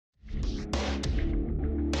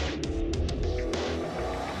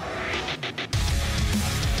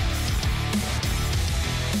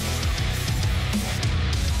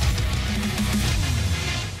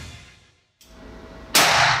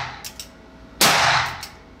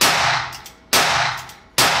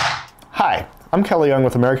Hi, I'm Kelly Young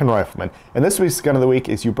with American Rifleman, and this week's gun of the week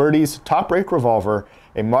is Uberti's Top Rake Revolver,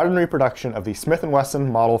 a modern reproduction of the Smith & Wesson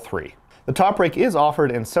Model 3. The top rake is offered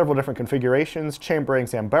in several different configurations,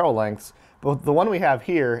 chamberings, and barrel lengths, but the one we have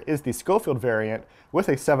here is the Schofield variant with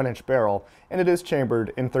a 7-inch barrel, and it is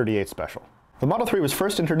chambered in .38 Special. The Model 3 was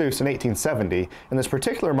first introduced in 1870, and this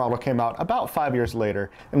particular model came out about 5 years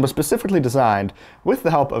later and was specifically designed with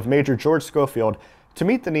the help of Major George Schofield to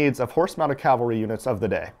meet the needs of horse-mounted cavalry units of the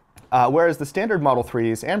day. Whereas the standard Model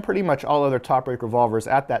 3s and pretty much all other top rake revolvers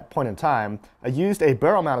at that point in time used a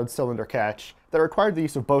barrel-mounted cylinder catch that required the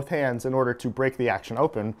use of both hands in order to break the action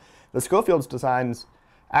open, the Schofield's designs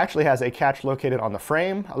actually has a catch located on the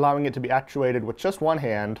frame, allowing it to be actuated with just one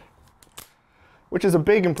hand, which is a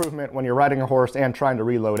big improvement when you're riding a horse and trying to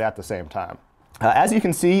reload at the same time. As you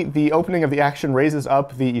can see, the opening of the action raises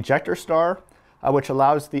up the ejector star, which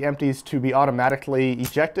allows the empties to be automatically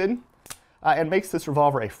ejected, and makes this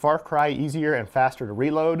revolver a far cry easier and faster to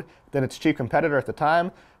reload than its chief competitor at the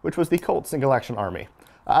time, which was the Colt single-action Army.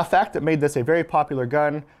 A fact that made this a very popular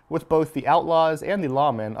gun with both the outlaws and the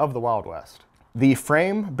lawmen of the Wild West. The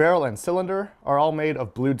frame, barrel, and cylinder are all made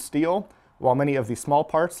of blued steel, while many of the small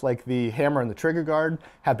parts like the hammer and the trigger guard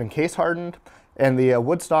have been case hardened, and the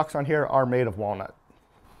wood stocks on here are made of walnut.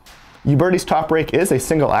 Uberti's top rake is a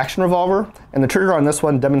single action revolver, and the trigger on this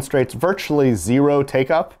one demonstrates virtually zero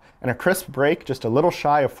take-up and a crisp break just a little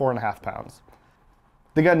shy of 4.5 pounds.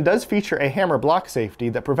 The gun does feature a hammer block safety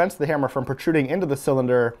that prevents the hammer from protruding into the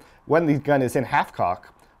cylinder when the gun is in half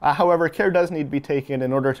cock. However, care does need to be taken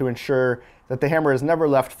in order to ensure that the hammer is never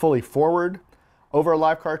left fully forward over a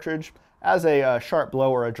live cartridge, as a sharp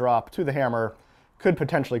blow or a drop to the hammer could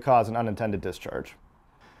potentially cause an unintended discharge.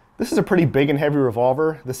 This is a pretty big and heavy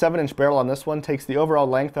revolver. The 7-inch barrel on this one takes the overall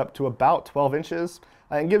length up to about 12 inches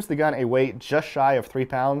and gives the gun a weight just shy of 3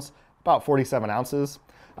 pounds, about 47 ounces.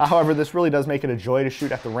 However, this really does make it a joy to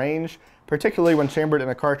shoot at the range, particularly when chambered in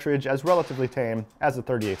a cartridge as relatively tame as the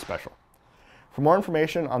 .38 Special. For more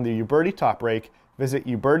information on the Uberti top rake, visit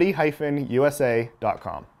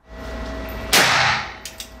uberti-usa.com.